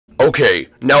Okay,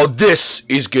 now this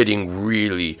is getting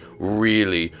really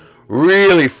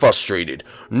frustrated.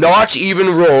 Not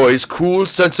even Roy's cool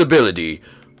sensibility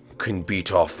can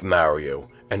beat off Mario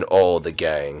and all the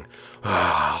gang.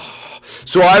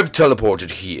 So I've teleported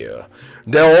here.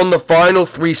 They're on the final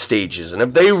 3 stages, and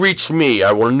if they reach me,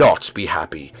 I will not be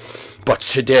happy. But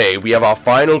today, we have our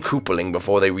final Koopaling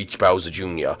before they reach Bowser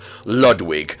Jr.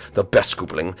 Ludwig, the best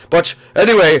Koopaling. But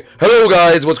anyway, hello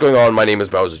guys, what's going on? My name is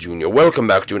Bowser Jr. Welcome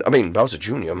back to... Bowser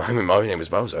Jr.? My name is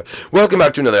Bowser. Welcome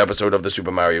back to another episode of the Super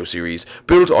Mario series,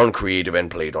 built on creative and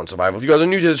played on survival. If you guys are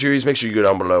new to the series, make sure you go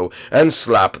down below and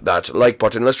slap that like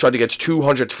button. Let's try to get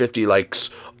 250 likes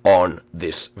on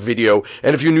this video.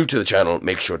 And if you're new to the channel,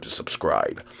 make sure to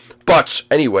subscribe. But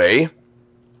anyway...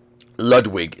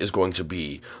 Ludwig is going to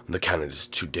be the candidate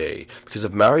today, because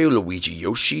if Mario, Luigi,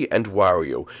 Yoshi, and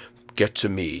Wario get to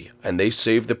me, and they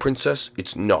save the princess,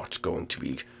 it's not going to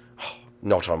be,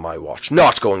 not on my watch,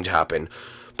 not going to happen.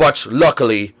 But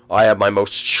luckily, I have my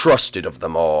most trusted of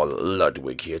them all,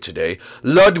 Ludwig, here today.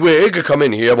 Ludwig, come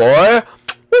in here, boy.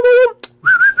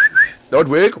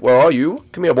 Ludwig, where are you?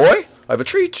 Come here, boy. I have a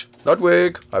treat.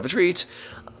 Ludwig, I have a treat.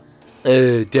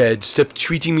 Dad, stop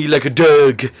treating me like a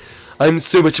dog. I'm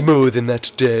so much more than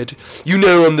that, Dad. You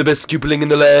know I'm the best Koopaling in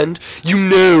the land. You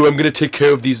know I'm gonna take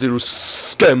care of these little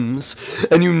scums.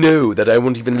 And you know that I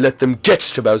won't even let them get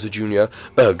to Bowser Jr.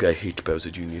 Ugh, I hate Bowser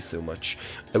Jr. so much.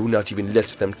 I will not even let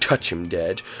them touch him,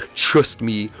 Dad. Trust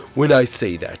me when I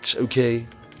say that, okay?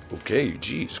 Okay,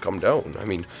 jeez, calm down. I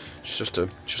mean, it's just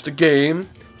a game.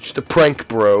 Just a prank,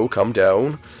 bro. Calm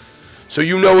down. So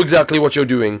you know exactly what you're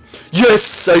doing.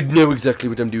 Yes, I know exactly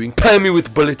what I'm doing. Pay me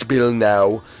with Bullet Bill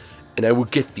now. And I will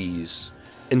get these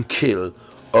and kill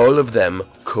all of them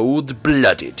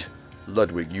cold-blooded.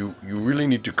 Ludwig, you really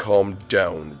need to calm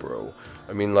down, bro.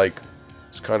 I mean, like,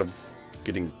 it's kind of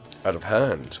getting out of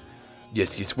hand.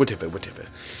 Yes, whatever.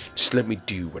 Just let me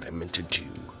do what I'm meant to do.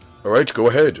 Alright, go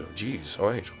ahead. Jeez,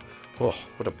 alright. Oh,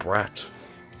 what a brat.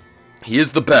 He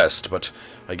is the best, but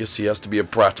I guess he has to be a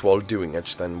brat while doing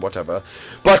it, then whatever.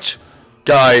 But...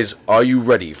 guys, are you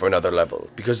ready for another level?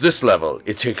 Because this level,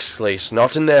 it takes place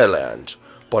not in their land,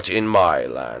 but in my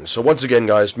land. So once again,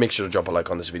 guys, make sure to drop a like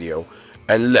on this video,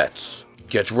 and let's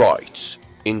get right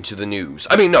into the news.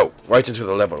 No, right into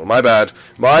the level. My bad.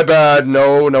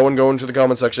 No one go into the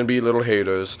comment section, be little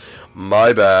haters.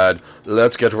 My bad.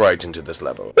 Let's get right into this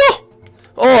level.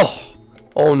 Oh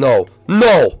no.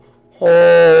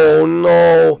 Oh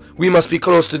no. We must be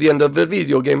close to the end of the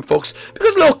video game, folks,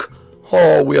 because look.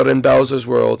 Oh, we are in Bowser's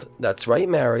world. That's right,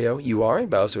 Mario. You are in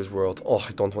Bowser's world. Oh,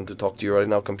 I don't want to talk to you right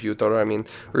now, computer. I mean,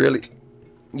 really?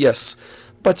 Yes.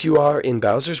 But you are in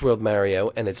Bowser's world,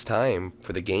 Mario, and it's time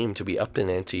for the game to be up in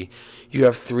ante. You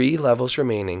have 3 levels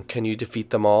remaining. Can you defeat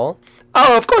them all?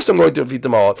 Oh, of course I'm going to defeat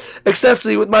them all. Except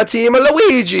with my team,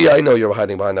 Luigi. I know you're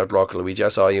hiding behind that rock, Luigi. I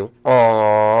saw you.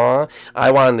 Aww.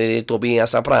 I wanted it to be a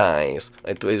surprise.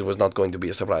 It was not going to be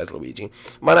a surprise, Luigi.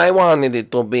 But I wanted it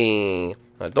to be...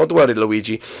 Don't worry,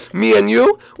 Luigi. Me and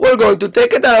you, we're going to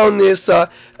take it down this, Hey,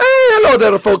 hello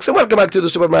there, folks, and welcome back to the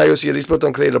Super Mario series, built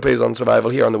on creator plays on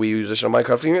survival here on the Wii U edition of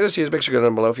Minecraft. If you're new to the series, make sure you go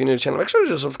down below. If you're new to the channel, make sure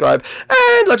to subscribe,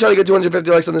 and let's try to get 250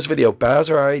 likes on this video.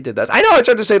 Bowser already did that. I know, I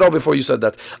tried to say it all before you said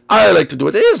that. I like to do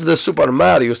it. It is the Super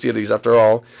Mario series, after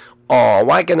all. Oh,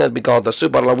 why can't it be called the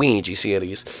Super Luigi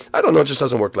series? I don't know, it just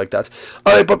doesn't work like that.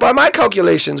 Alright, but by my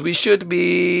calculations, we should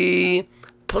be...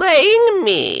 playing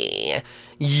me.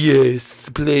 Yes,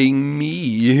 playing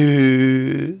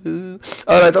me.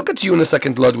 Alright, I'll get to you in a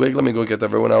second, Ludwig. Let me go get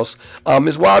everyone else.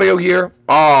 Is Wario here?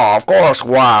 Oh, of course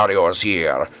Wario's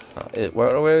here.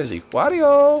 Where is he?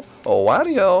 Wario? Oh,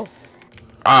 Wario.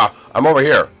 I'm over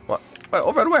here. What?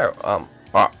 Over where? I'm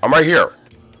right here.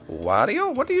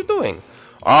 Wario? What are you doing?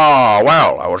 Oh,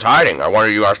 well, I was hiding. I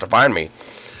wanted you guys to find me.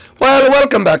 Well,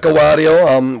 welcome back,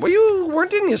 Wario. You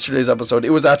weren't in yesterday's episode.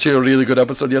 It was actually a really good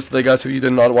episode yesterday, guys, if you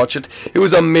did not watch it. It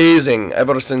was amazing,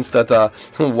 ever since that,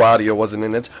 Wario wasn't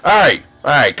in it. Hey,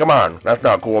 come on. That's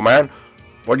not cool, man.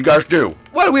 What'd you guys do?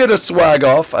 Well, we had a swag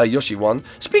off. Yoshi won.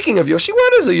 Speaking of Yoshi,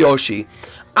 where is a Yoshi?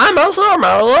 I'm out here,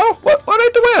 Mario. What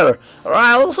right to where?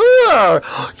 Right here.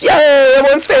 Yay,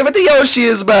 everyone's favorite, the Yoshi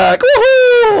is back.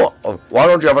 Woohoo! Why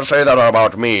don't you ever say that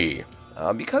about me?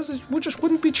 Because it just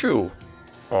wouldn't be true.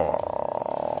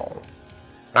 Oh,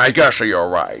 I guess you're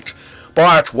right.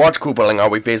 But what Koopaling are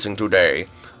we facing today?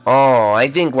 Oh, I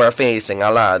think we're facing a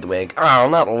Ludwig. Oh,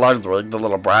 not Ludwig, the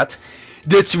little brat.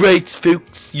 That's right,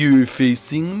 folks. You're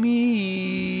facing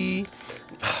me.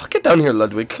 Oh, get down here,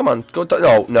 Ludwig. Come on.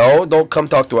 No, don't come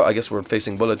talk to her. I guess we're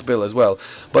facing Bullet Bill as well.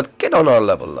 But get on our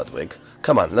level, Ludwig.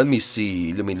 Come on, let me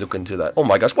see. Let me look into that. Oh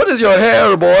my gosh, what is your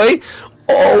hair, boy?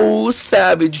 Oh,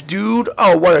 savage, dude.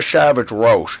 Oh, what a savage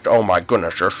roast. Oh my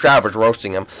goodness, you're savage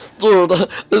roasting him. Dude,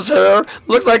 this hair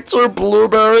looks like 2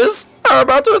 blueberries are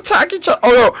about to attack each other.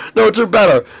 Oh no, no, 2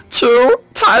 better. 2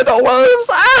 tidal waves.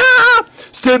 Ah!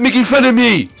 Stop making fun of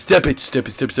me. Stop it, stop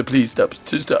it, stop, stop, please, stop,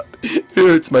 stop. It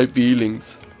hurts my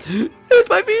feelings. It hurts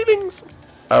my feelings.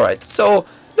 Alright, so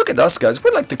look at us, guys.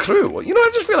 We're like the crew. You know,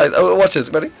 I just realized. Oh, watch this,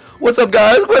 buddy. What's up,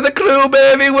 guys? We're the crew,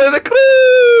 baby. We're the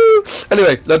crew.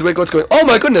 Anyway, Ludwig, what's going on? Oh,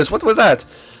 my goodness. What was that?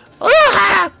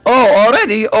 Ah! Oh,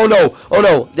 already? Oh, no. Oh,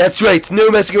 no. That's right.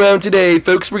 No messing around today,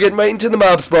 folks. We're getting right into the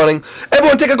mob spawning.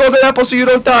 Everyone take a golden apple so you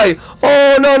don't die.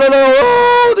 Oh, no, no, no.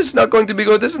 Oh, this is not going to be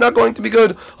good. This is not going to be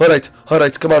good. All right. All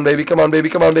right. Come on, baby. Come on, baby.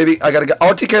 Come on, baby. I gotta go.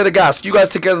 I'll take care of the gas. You guys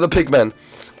take care of the pigmen.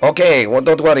 Okay, well,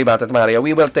 don't worry about it, Mario.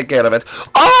 We will take care of it.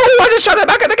 Oh, I just shot it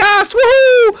back at the gas.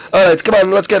 Woohoo! Alright, come on,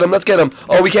 let's get him, let's get him.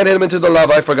 Oh, we can't hit him into the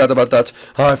lava. I forgot about that.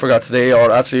 Oh, I forgot. They are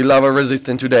actually lava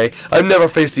resistant today. I've never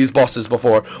faced these bosses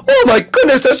before. Oh my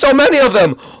goodness, there's so many of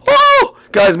them. Oh!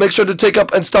 Guys, make sure to take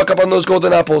up and stock up on those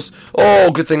golden apples.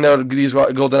 Oh, good thing that these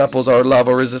golden apples are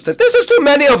lava resistant. This is too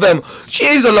many of them.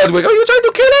 Jeez, Ludwig, are you trying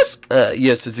to kill us?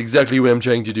 Yes, that's exactly what I'm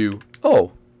trying to do.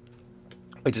 Oh.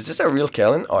 Wait, is this a real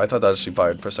Kellen? Oh, I thought that she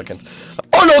fired for a second.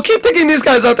 Oh no, keep taking these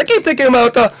guys out. I keep taking them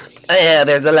out. Yeah,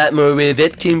 there's a lot more where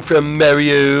that came from,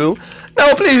 Mario.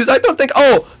 No, please, I don't think...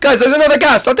 Oh, guys, there's another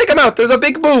ghast. I'll take him out. There's a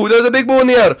big boo. There's a big boo in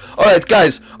the air. Alright,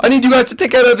 guys, I need you guys to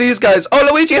take care of these guys. Oh,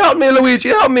 Luigi, help me, Luigi,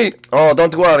 help me. Oh,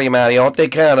 don't worry, Mario. I'll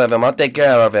take care of him. I'll take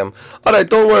care of him. Alright,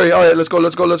 don't worry. Alright, let's go,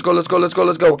 let's go, let's go, let's go, let's go,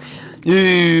 let's go.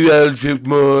 I'll shoot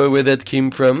more where that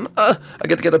came from. I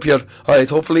get to get up here. Alright,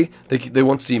 hopefully they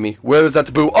won't see me. Where is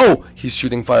that boo? Oh, he's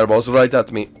shooting fireballs right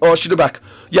at me. Oh, shoot it back.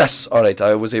 Yes, alright,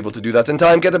 I was able to do that in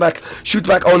time. Get it back. Shoot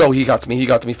back. Oh no, he got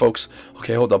me, folks.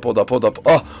 Okay, hold up, hold up, hold up.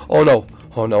 Oh no.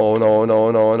 Oh no, oh no,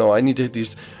 no, no, no. I need to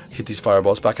hit these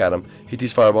fireballs back at him. Hit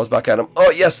these fireballs back at him. Oh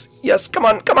yes, yes, come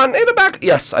on, hit it back.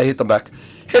 Yes, I hit them back.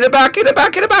 Hit it back, hit it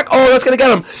back, hit it back. Oh, that's gonna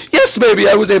get him. Yes, baby,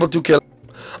 I was able to kill him.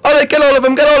 Alright, get all of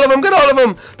them, get all of them, get all of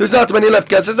them. There's not many left,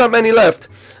 guys. There's not many left.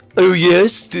 Oh,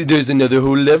 yes, there's another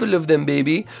whole level of them,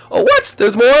 baby. Oh, what?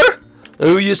 There's more?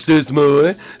 Oh, yes, there's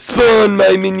more. Spawn,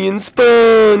 my minion,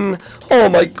 spawn. Oh,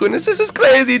 my goodness, this is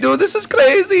crazy, dude. This is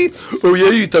crazy. Oh, yeah,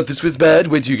 you thought this was bad?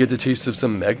 Wait till you get a taste of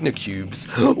some Magna Cubes.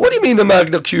 What do you mean, the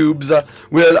Magna Cubes?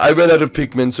 Well, I ran out of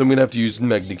Pikmin, so I'm going to have to use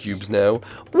Magna Cubes now.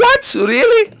 What?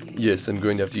 Really? Yes, I'm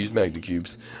going to have to use Magna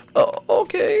Cubes.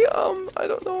 Okay, I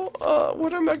don't know.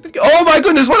 What are Magna Cubes? Oh, my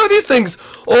goodness, what are these things?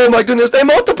 Oh, my goodness, they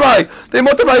multiply. They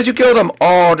multiply as you kill them.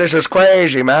 Oh, this is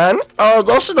crazy, man. Oh,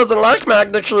 Yoshi doesn't like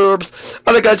Magna Cubes.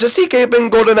 Alright, guys, just keep in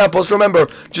golden apples. Remember,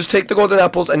 just take the golden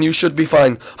apples and you should be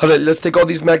fine. Alright, let's take all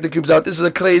these Magna Cubes out. This is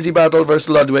a crazy battle versus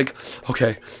Ludwig.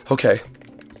 Okay, okay.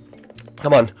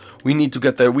 Come on. We need to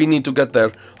get there. We need to get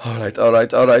there. Alright,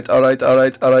 alright, alright, alright,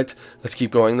 alright, alright. Let's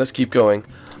keep going. Let's keep going.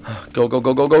 Go, go,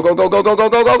 go, go, go, go, go, go, go, go,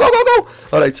 go, go, go, go, go.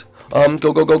 Alright.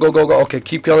 Go, go, go, go, go, go. Okay,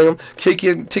 keep killing them.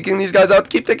 Keep taking these guys out.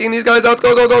 Keep taking these guys out.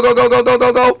 Go, go, go, go, go, go, go,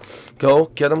 go, go. Go.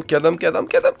 Get them, get them, get them,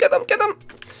 get them, get them, get them.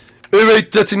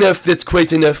 Alright, that's enough. That's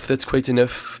quite enough. That's quite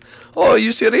enough. Oh, are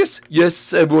you serious?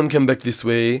 Yes, everyone come back this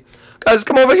way. Guys,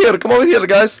 come over here. Come over here,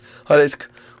 guys. Alright,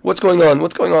 what's going on?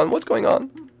 What's going on? What's going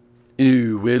on?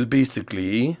 Well,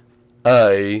 basically,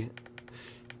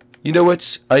 you know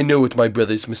what? I know what my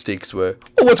brother's mistakes were.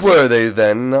 Oh, what were they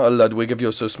then, Ludwig, if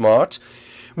you're so smart?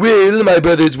 Well, my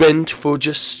brothers went for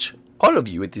just all of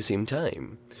you at the same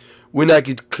time, when I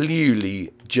could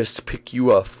clearly just pick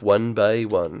you off one by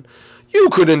one. You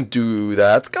couldn't do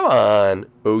that. Come on.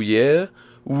 Oh, yeah?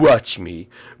 Watch me.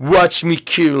 Watch me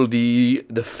kill the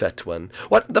fat one.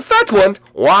 What? The fat one?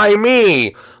 Why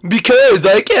me? Because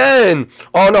I can.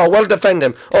 Oh no, we'll defend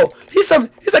him. Oh, he's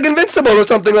like invincible or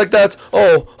something like that.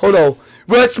 Oh no.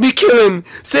 Watch me kill him.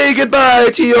 Say goodbye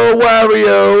to your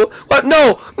Wario. What?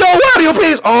 No, Wario,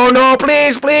 please. Oh no,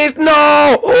 please, please,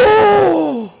 no.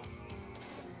 Oh,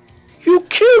 you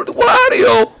killed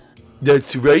Wario.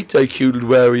 That's right, I killed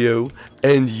Wario,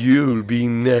 and you'll be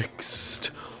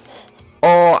next.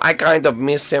 Oh, I kind of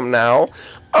miss him now.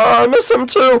 Oh, I miss him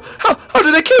too. How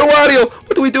did I kill Wario?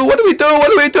 What do we do? What do we do? What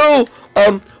do we do?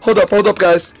 Hold up,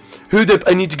 guys. Hold up,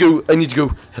 I need to go.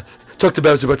 Talk to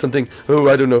Bowser about something. Oh,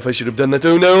 I don't know if I should have done that.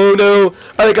 Oh, no.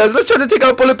 Alright, guys, let's try to take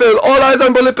out Bullet Bill. All eyes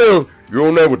on Bullet Bill.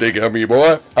 You'll never take out me,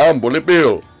 boy. I'm Bullet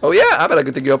Bill. Oh, yeah, I bet I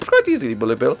could take you up quite easily,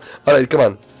 Bullet Bill. Alright, come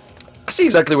on. I see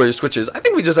exactly where your switch is. I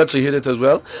think we just actually hit it as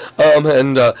well.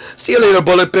 See you later,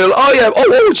 Bullet Bill. Oh, yeah.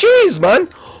 Oh, jeez, man.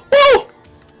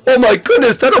 Oh my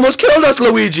goodness, that almost killed us,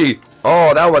 Luigi.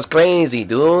 Oh, that was crazy,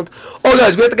 dude. Oh,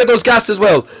 guys, we have to get those gas as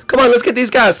well. Come on, let's get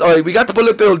these gas. Alright, we got the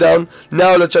bullet bill down.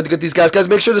 Now let's try to get these gas. Guys,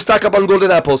 make sure to stack up on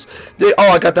golden apples. Oh,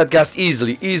 I got that gas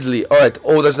easily. Alright.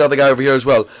 Oh, there's another guy over here as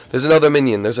well. There's another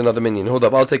minion. Hold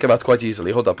up, I'll take him out quite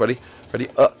easily. Hold up, ready?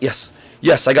 Yes.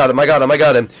 Yes, I got him. Alright,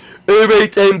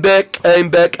 I'm back.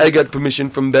 I got permission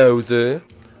from Bowser.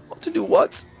 To do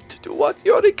what?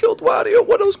 You already killed Wario.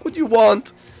 What else would you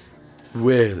want?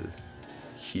 Well,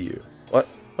 here.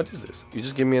 What is this? You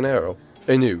just gave me an arrow.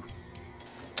 I knew.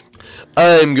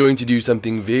 I'm going to do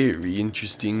something very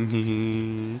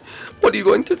interesting. What are you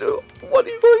going to do?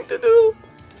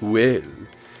 Well,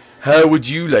 how would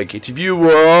you like it if you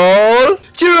were all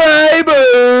dry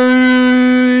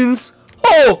bones?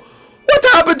 Oh, what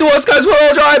happened to us, guys? We're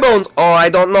all dry bones. Oh, I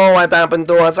don't know what happened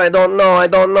to us. I don't know.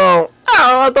 Oh,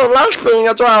 I don't like being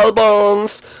a dry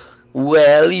bones.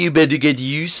 Well, you better get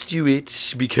used to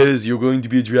it, because you're going to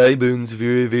be dry bones for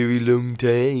a very long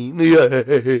time.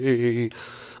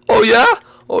 Oh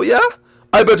yeah?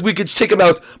 I bet we could take him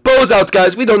out. Bows out,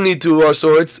 guys. We don't need our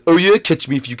swords. Oh yeah, catch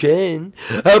me if you can.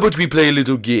 How about we play a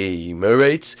little game,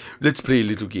 alright? Let's play a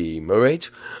little game, alright?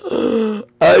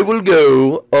 I will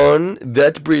go on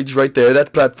that bridge right there,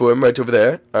 that platform right over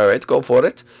there. Alright, go for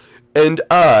it. And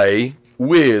I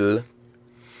will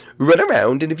run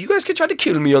around, and if you guys can try to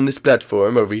kill me on this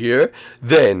platform over here,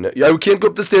 then I can't go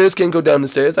up the stairs, can't go down the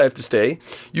stairs, I have to stay.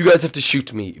 You guys have to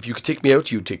shoot me. If you can take me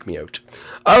out, you take me out.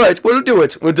 Alright, we'll do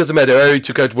it. Well, it doesn't matter, I already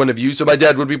took out one of you, so my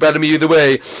dad would be proud of me either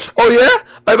way. Oh yeah?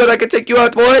 I bet I can take you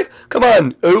out, boy. Come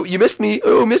on. Oh, you missed me.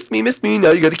 Oh, missed me. Now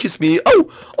you gotta kiss me.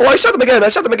 Oh, I shot him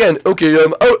again. Okay,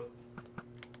 oh.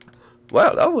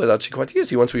 Wow, that was actually quite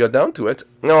easy once we got down to it.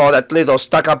 Oh, that little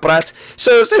stuck-up brat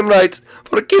serves him right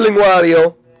for killing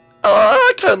Wario. Oh,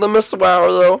 I kinda miss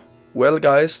Wario. Well,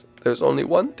 guys, there's only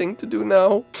one thing to do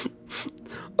now.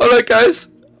 Alright, guys,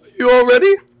 are you all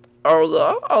ready? Oh,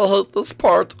 yeah, I'll hit this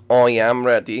part. Oh, yeah, I'm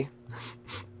ready.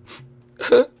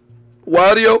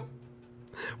 Wario,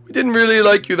 we didn't really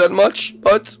like you that much,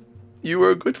 but you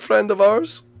were a good friend of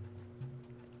ours.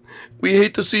 We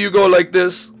hate to see you go like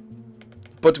this,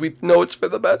 but we know it's for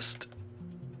the best.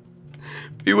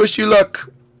 We wish you luck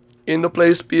in the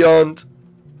place beyond.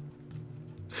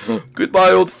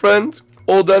 Goodbye, old friend,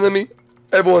 old enemy.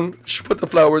 Everyone, put the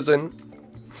flowers in.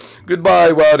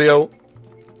 Goodbye, Wario.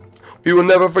 We will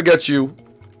never forget you.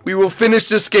 We will finish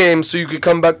this game so you can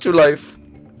come back to life.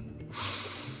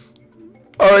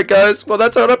 Alright, guys. Well,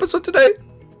 that's our episode today.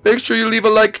 Make sure you leave a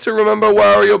like to remember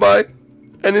Wario by.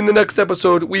 And in the next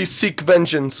episode, we seek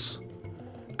vengeance.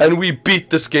 And we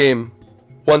beat this game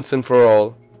once and for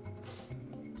all.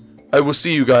 I will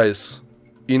see you guys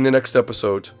in the next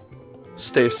episode.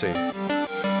 Stay safe.